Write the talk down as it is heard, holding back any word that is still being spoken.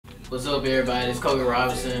What's up, everybody? It's Kobe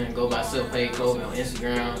Robinson. Go by SIPPMADETY Kobe on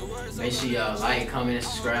Instagram. Make sure y'all like, comment, and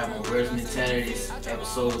subscribe on Brothers Mentality,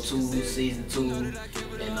 episode 2, season 2.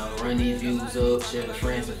 And run these views up, share with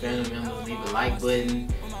friends and family members, leave a like button,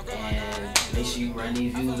 and make sure you run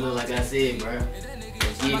these views up like I said, bro.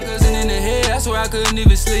 Let's get it. Cousin in the head, that's where I couldn't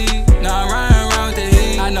even sleep. Now I'm riding around with the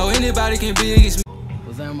heat. I know anybody can be against me.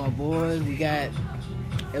 What's up, my boys? We got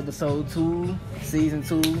episode 2, season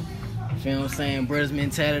 2. Feel what I'm saying? Brothers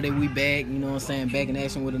Mentality, we back. You know what I'm saying? Back in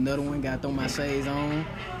action with another one. Gotta throw my shades on.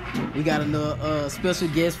 We got another special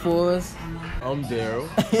guest for us. I'm Darreyl.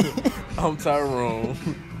 I'm Tyrone.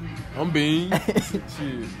 I'm Bean.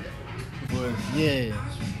 Shit. But Yeah.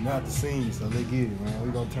 not the scene, so let's get it, man.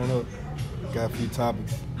 We gonna turn up. Got a few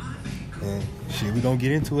topics. And shit, we gonna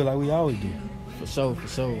get into it like we always do. For sure, for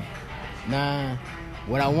sure. Nah,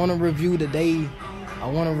 what I want to review today, I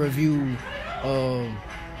want to review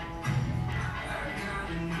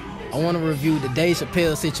the Dave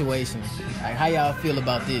Chappelle situation. Like, how y'all feel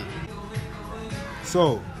about this?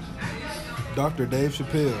 So, Dr. Dave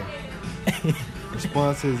Chappelle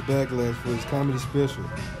responds to his backlash for his comedy special.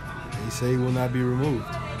 They say he will not be removed.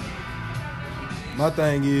 My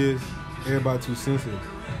thing is, everybody too sensitive.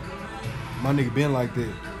 My nigga been like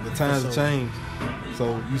that, but times have changed.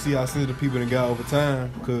 So you see how sensitive people done got over time.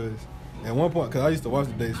 Cause at one point, cause I used to watch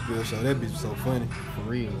the Dave Chappelle show. That bitch was so funny. For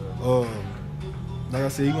real. Like I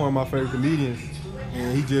said, he one of my favorite comedians,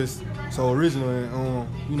 and he just so original. And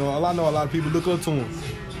you know, I know a lot of people look up to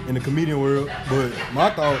him in the comedian world. But my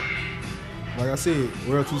thought, like I said,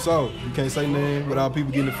 world too soft. You can't say nothing without people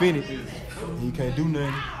getting offended, and you can't do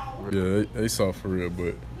nothing. Yeah, they soft for real,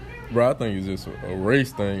 but bro, I think it's just a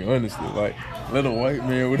race thing, honestly. Like, let a white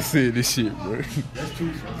man would have said this shit, bro. That's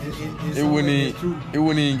true. It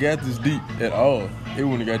wouldn't even got this deep at all. It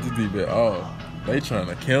wouldn't got this deep at all. They trying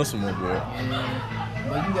to cancel my boy.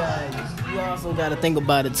 But you also got to think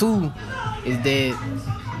about it too, is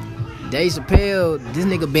that Dave Chappelle, this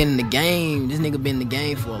nigga been in the game. This nigga been in the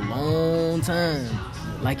game for a long time,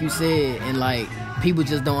 like you said, and like people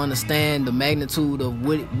just don't understand the magnitude of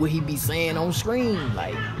what he be saying on screen.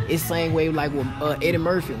 Like, it's same way like with Eddie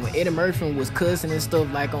Murphy. When Eddie Murphy was cussing and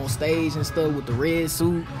stuff like on stage and stuff with the red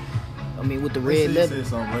suit. I mean with the red leather. They say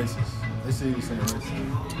something racist. They say he's saying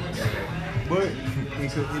racist. But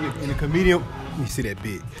in the comedian, you see that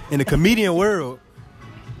bit. In the comedian world,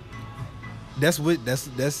 that's you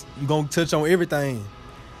gonna touch on everything.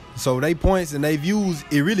 So they points and they views,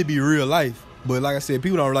 it really be real life. But like I said,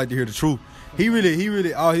 people don't like to hear the truth. He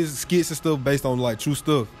really all his skits and stuff based on like true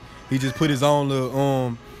stuff. He just put his own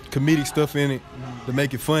little comedic stuff in it to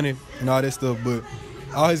make it funny and all that stuff. But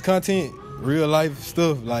all his content, real life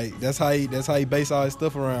stuff, like that's how he base all his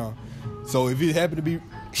stuff around. So if it happened to be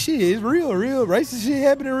shit, it's real racist shit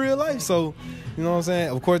happen in real life. So you know what I'm saying?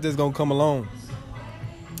 Of course that's gonna come along.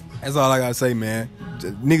 That's all I gotta say, man.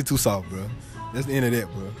 Nigga too soft, bro. That's the end of that,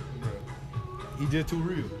 bro. He just too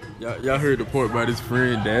real. Y'all heard the report about his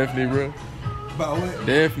friend Daphne, bro? About what?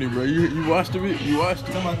 Daphne, bro. You watched it? You watched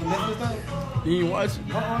it? Talking about the Netflix thing? You ain't watch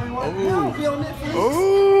it? I ain't watching it. Don't be on Netflix.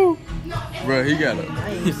 Oh, bro, he got a.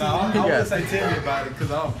 I wouldn't say tell me about it,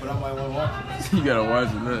 but I might want to watch it. He gotta watch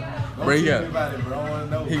it, man. Don't Bro, tell me about it, bro. I want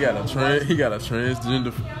to know. He got a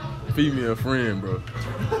transgender female friend, bro.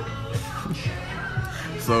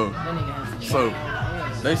 So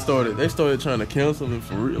they started trying to cancel him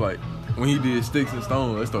for real. Like when he did Sticks and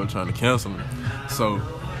Stones, they started trying to cancel him. So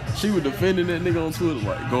she was defending that nigga on Twitter,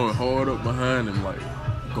 like going hard up behind him, like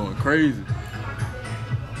going crazy.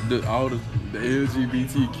 All the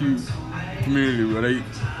LGBTQ community, where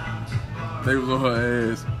they was on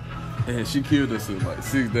her ass, and she killed herself like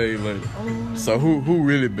 6 days later. So who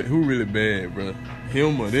really bad, bro?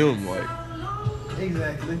 Him or them? Like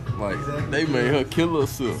Exactly. They made her kill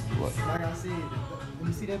herself. Like I said, let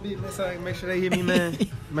me see that bit. Make sure they hear me, man.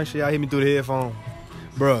 Make sure y'all hear me through the headphone,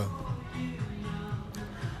 bruh.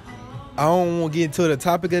 I don't want to get into the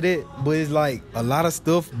topic of that, but it's like a lot of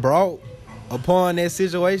stuff brought upon that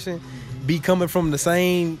situation be coming from the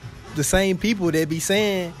same people that be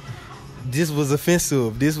saying this was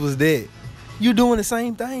offensive, this was that. You doing the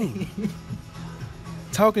same thing,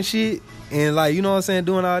 talking shit and like, you know what I'm saying,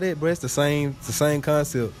 doing all that, bro. It's the same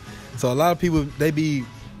concept. So a lot of people, they be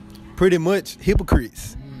pretty much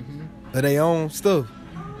hypocrites of their own stuff.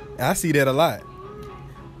 And I see that a lot.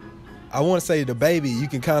 I want to say the baby, you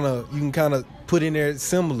can kind of put in there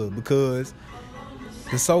similar, because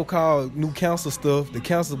the so-called new council stuff, the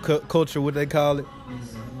council culture, what they call it,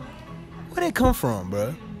 where they come from,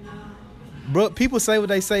 bro? Bro, people say what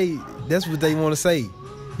they say. That's what they want to say.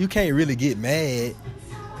 You can't really get mad.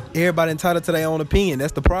 Everybody entitled to their own opinion.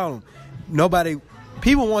 That's the problem. Nobody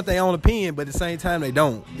people want their own opinion, but at the same time they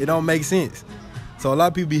don't. It don't make sense. So a lot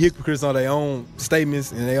of people be hypocrites on their own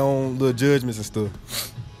statements and their own little judgments and stuff.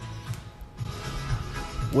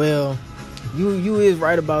 Well, you is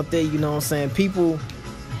right about that. You know what I'm saying? People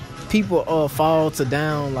fall to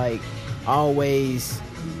down like always.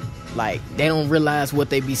 Like they don't realize what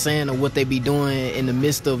they be saying or what they be doing in the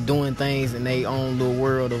midst of doing things in their own little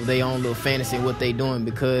world or their own little fantasy of what they doing,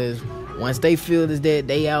 because once they feel is that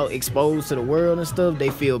they out exposed to the world and stuff, they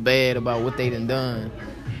feel bad about what they done.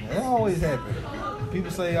 That always happen. People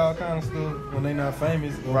say all kind of stuff when they not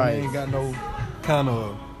famous or Right. when they ain't got no kind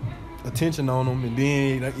of attention on them, and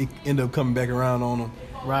then it end up coming back around on them.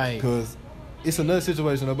 Right. Because it's another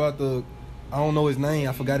situation about I don't know his name,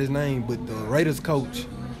 I forgot his name, but the Raiders coach.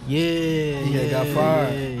 Yeah. He had got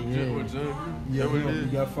fired. Yeah. He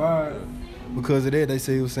got fired because of that. They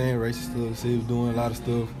say he was saying racist stuff. Say he was doing a lot of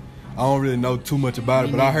stuff. I don't really know too much about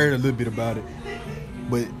it, but I heard a little bit about it.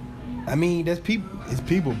 But I mean, that's people. It's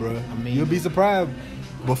people, bro. I mean, you'll be surprised.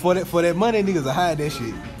 But for that money, niggas will hide that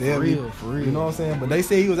shit. For real. You know what I'm saying? But they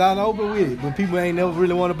say he was out and open with it, but people ain't never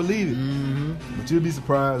really want to believe it. Mm-hmm. But you'll be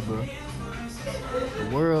surprised, bro. The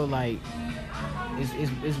world, like,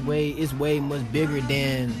 it's way much bigger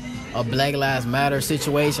than a Black Lives Matter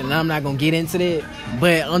situation. And I'm not gonna get into that,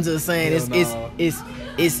 but I'm just saying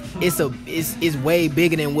it's way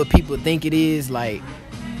bigger than what people think it is. Like,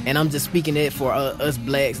 and I'm just speaking that for us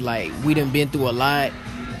blacks. Like, we done been through a lot.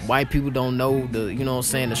 White people don't know the, you know what I'm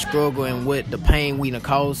saying, the struggle and what the pain we done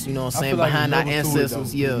caused, you know what I'm saying, behind our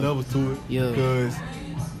ancestors. There's levels to it. Yeah. Because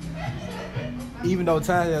even though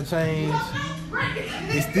times have changed,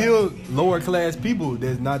 it's still lower class people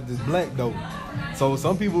that's not just black though. So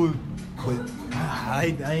some people, but I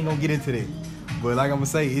ain't gonna get into that. But like I'm gonna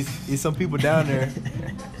say, it's some people down there,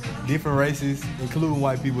 different races, including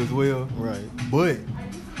white people as well. Right. But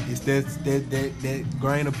it's that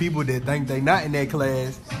grain of people that think they not in that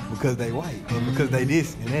class because they white or because they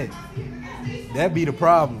this and that. That be the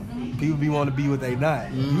problem. People be want to be what they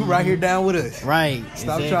not. You right here down with us. Right.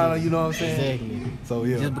 Stop trying to, you know what I'm saying? Exactly. So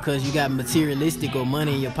yeah. Just because you got materialistic or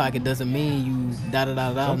money in your pocket doesn't mean you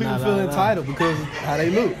da-da-da-da. Some people feel entitled because of how they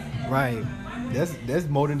look. Right. That's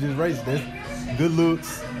more than just race. That's good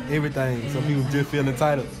looks, everything. Some people just feel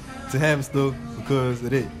entitled to having stuff because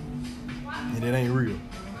of it. And it ain't real.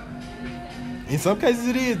 In some cases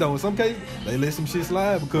it is though. In some cases they let some shit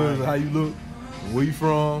slide because of how you look, where you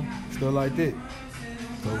from, stuff like that.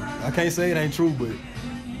 So I can't say it ain't true, but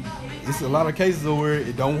it's a lot of cases where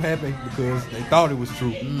it don't happen because they thought it was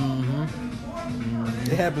true.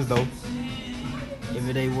 It happens though.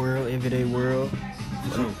 Everyday world.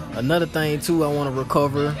 Another thing too I want to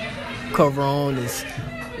cover on is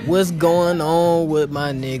what's going on with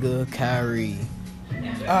my nigga Kyrie.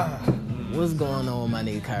 What's going on with my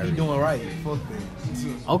nigga Kyrie? He doing right. Fuck that.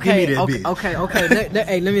 Okay. Give me that bitch. Okay.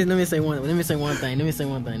 Hey, let me say one thing.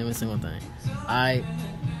 Alright.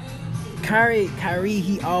 Kyrie,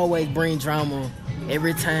 he always bring drama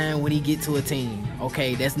every time when he get to a team.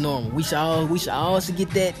 Okay, that's normal. We should all get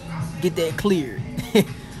that cleared.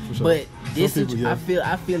 Sure. But this people, yeah. I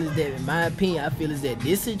feel is that, in my opinion, I feel is that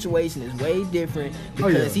this situation is way different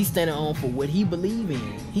because he's standing on for what he believe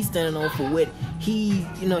in. He's standing on for what he's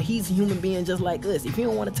a human being just like us. If he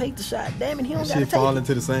don't want to take the shot, damn it, he don't got to take it. Shit fall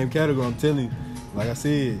into the same category. I'm telling you, like I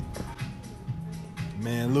said,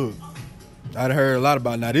 man, look, I'd heard a lot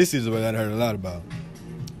about. Now this is what I'd heard a lot about.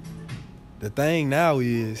 The thing now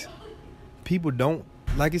is, people don't,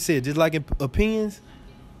 like I said, just like in opinions,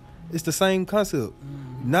 it's the same concept.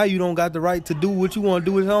 Now you don't got the right to do what you want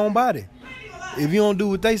to do with your own body. If you don't do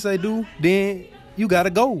what they say do, then you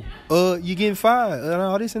gotta go. You getting fired and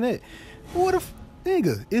all this and that. What a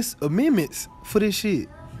nigga? It's amendments for this shit.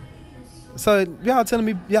 So y'all telling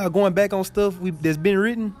me y'all going back on stuff that's been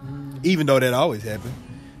written, even though that always happen.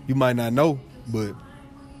 You might not know, but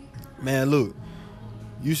man, look,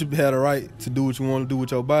 you should have the right to do what you want to do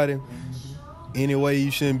with your body. Anyway,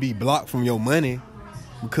 you shouldn't be blocked from your money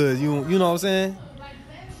because you know what I'm saying.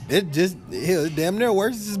 It just damn near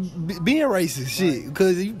worse just being racist shit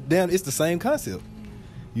because it's the same concept.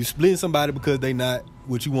 You splitting somebody because they not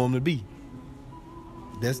what you want them to be.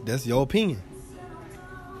 That's your opinion.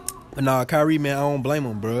 But nah, Kyrie, man, I don't blame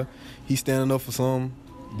him, bro. He's standing up for something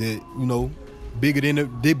that bigger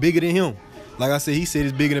than him. Like I said, he said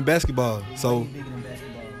it's bigger than basketball. So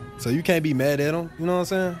you can't be mad at him. You know what I'm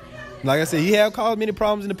saying? Like I said, he have caused many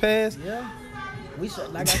problems in the past. Yeah. We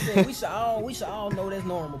should all know that's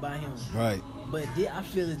normal by him. Right. But I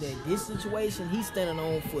feel that this situation, he's standing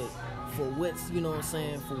on what's, you know what I'm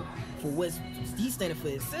saying, for what's he's standing for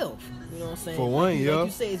himself. You know what I'm saying? For one, like yeah. you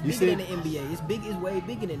say, it's bigger than the NBA. It's way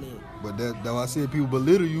bigger than that. But that's why I said people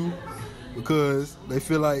belittle you because they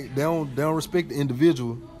feel like they don't respect the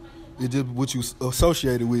individual. It's just what you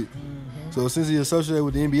associated with. Mm-hmm. So since he associated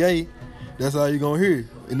with the NBA, that's all you're gonna hear.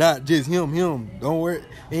 And not just him. Don't worry.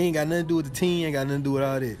 It ain't got nothing to do with the team, ain't got nothing to do with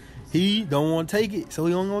all that. He don't want to take it, so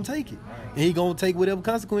he don't gonna take it. And he gonna take whatever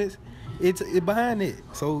consequence it's behind it.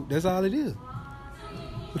 So that's all it is.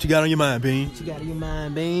 What you got on your mind, Bean? What you got on your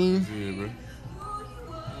mind, Bean? Yeah,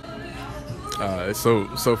 bro. Alright, so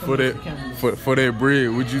for that bread,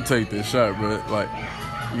 would you take that shot, bro? Like,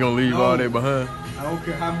 you gonna leave all that behind? I don't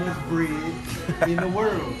care how much bread in the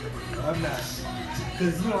world. I'm not.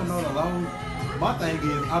 Because you don't know the long. My thing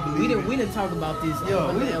is, I believe. We didn't talk about this.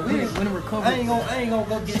 Yo, we didn't recover. I ain't gonna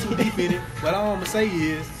go get too deep in it. But all I'm gonna say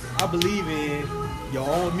is, I believe in your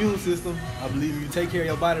own immune system. I believe if you take care of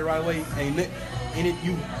your body the right way,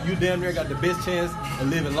 you damn near got the best chance of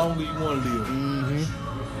living longer you want to live.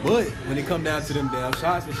 Mm-hmm. But when it come down to them damn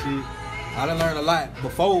shots and shit, I done learned a lot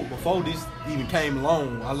before this even came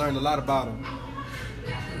along. I learned a lot about them.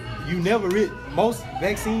 You never most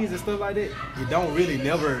vaccines and stuff like that, it don't really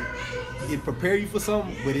never. It prepare you for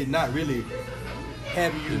something, but it not really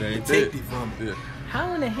having you protected from it. Yeah.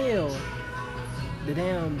 How in the hell the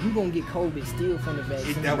damn you gonna get COVID still from the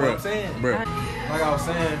vaccine? That's what I'm saying. Bro. Like I was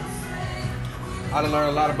saying, I done learned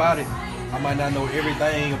a lot about it. I might not know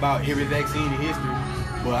everything about every vaccine in history,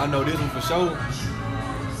 but I know this one for sure.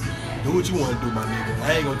 Do what you want to do, my nigga.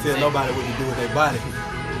 I ain't gonna tell nobody what to do with their body.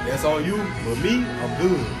 That's on you, but me, I'm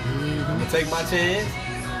good. I'm gonna take my chance.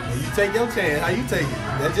 And you take your chance, how you take it.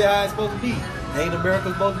 That's just how it's supposed to be. Ain't America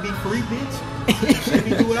supposed to be free, bitch? Let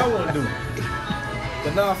me do what I want to do.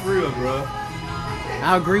 But nah, for real, bro.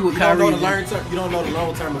 I agree with You Kyrie. don't know the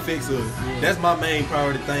long-term effects of it. Yeah. That's my main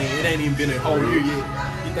priority thing. It ain't even been a whole year yet.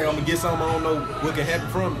 You think I'm gonna get something, I don't know what can happen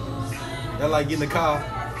from it. That's like getting a car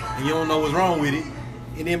and you don't know what's wrong with it.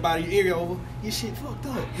 And then by your ear over, your shit fucked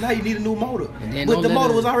up. Now you need a new motor. But the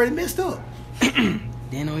motor was already messed up.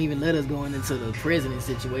 They don't even let us go into the president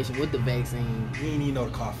situation with the vaccine. You ain't even know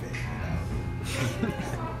the car fat.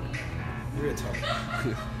 Real talk.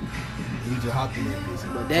 You just hopped in that bitch.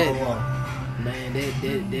 But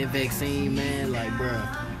that vaccine, man, like, bruh.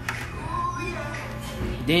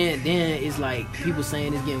 Then it's like people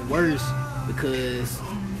saying it's getting worse because,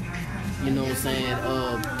 you know what I'm saying,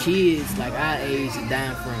 kids like our age are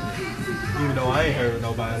dying from it. Even though I ain't heard of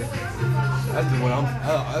nobody.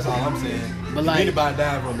 That's all I'm saying. But like, anybody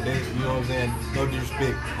dying from it, you know what I'm saying? No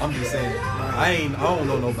disrespect. I'm just saying. I don't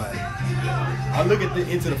know nobody. I look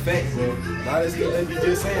into the facts, bro. A lot of stuff that you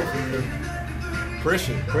just saying for me.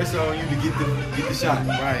 Pressure on you to get the shot.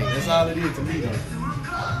 Right. That's all it is to me, though.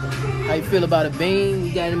 How you feel about it, Bean?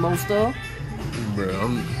 You got any more stuff?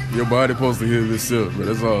 Bro, your body supposed to heal itself, but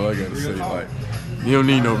that's all I gotta say. Like, you don't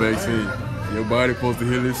need no vaccine. Your body supposed to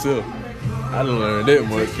heal itself. I done learned that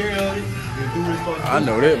much. Take care of it. Do what it's supposed to do. I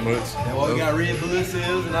know that much. That's why we got red blood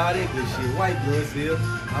cells and all that good shit. White blood cells,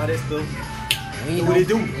 all that stuff. What it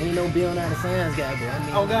do? Ain't no Bill Nye the Science guy, but I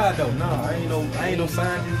mean. Oh God, though. No, I ain't no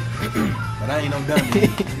scientist, but I ain't no dummy.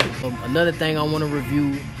 Another thing I want to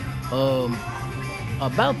review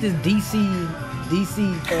about this DC.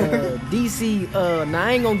 Now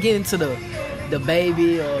I ain't gonna get into the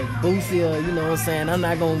baby or Boosie or you know what I'm saying. I'm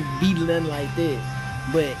not gonna beat nothing like that,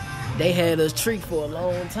 but they had us tricked for a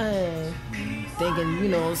long time, thinking you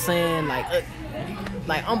know what I'm saying like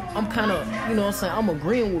I'm kind of you know what I'm saying. I'm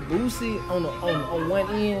agreeing with Boosie on one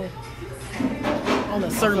end on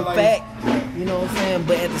a certain fact, you know what I'm saying.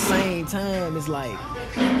 But at the same time, it's like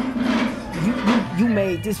you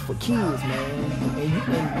made this for kids, man,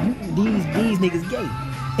 and these niggas gay.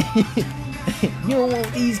 You don't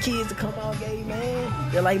want these kids to come out gay,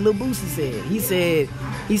 man. They're like Lil Boosie said.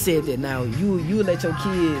 He said that now you let your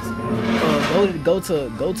kids go to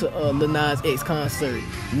Lil Nas X concert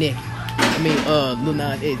naked. I mean Lil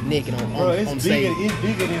Nas X naked on stage. It's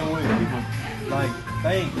bigger than what people like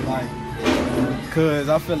think, like, cause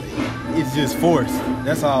I feel like it's just forced.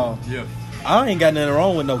 That's all. Yeah. I ain't got nothing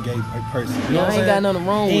wrong with no gay person. You know what I'm saying? I ain't got nothing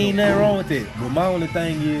wrong with it. Ain't nothing wrong with it. But my only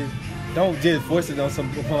thing is, don't just force it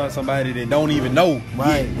upon somebody that don't even know.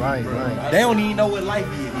 Right. They don't even know what life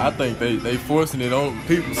is. I think they forcing it on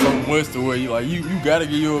people so much to where you gotta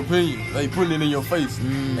give your opinion. They putting it in your face.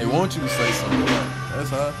 They want you to say something. That's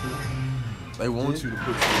how I feel. They want you to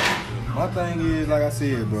put something. My thing is, like I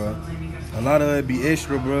said, bro, a lot of it be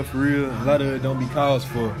extra, bro, for real. A lot of it don't be cause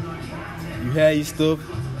for. You have your stuff,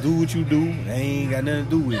 do what you do, they ain't got nothing to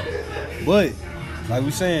do with it. But, like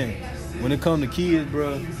we saying, when it come to kids,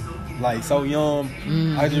 bro, like so young.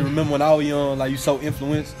 I just remember when I was young, like you so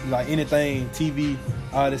influenced, like anything, TV,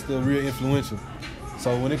 all that stuff, real influential.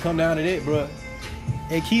 So when it come down to that, bro,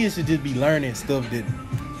 and kids should just be learning stuff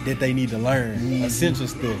that they need to learn, essential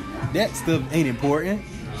stuff. That stuff ain't important.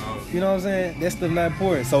 You know what I'm saying? That stuff not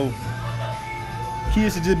important. So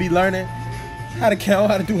kids should just be learning how to count,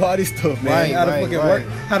 how to do all this stuff, man. How to fucking work,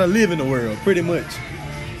 how to live in the world, pretty much.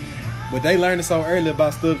 But they learning so early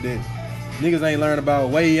about stuff that niggas ain't learned about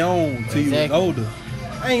way on till you was older.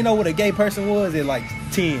 I ain't know what a gay person was at like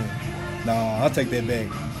 10. Nah, I'll take that back.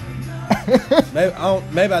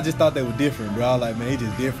 Maybe I just thought they were different, bro. I was like, man, he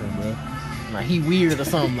just different, bro. Like he weird or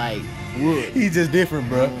something, like what? He just different,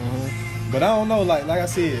 bro. But I don't know, like I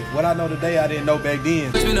said, what I know today, I didn't know back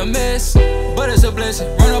then. It's been a mess, but it's a blessing.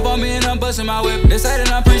 Run up on me and I'm busting my whip. They say that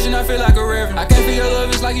I'm preaching, I feel like a reverend. I can't feel your love,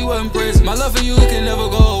 it's like you wasn't prison. My love for you can never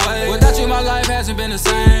go away. Without you, my life hasn't been the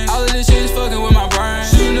same. All of this shit is fucking with my brain.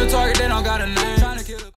 Shooting a target, they don't got a name.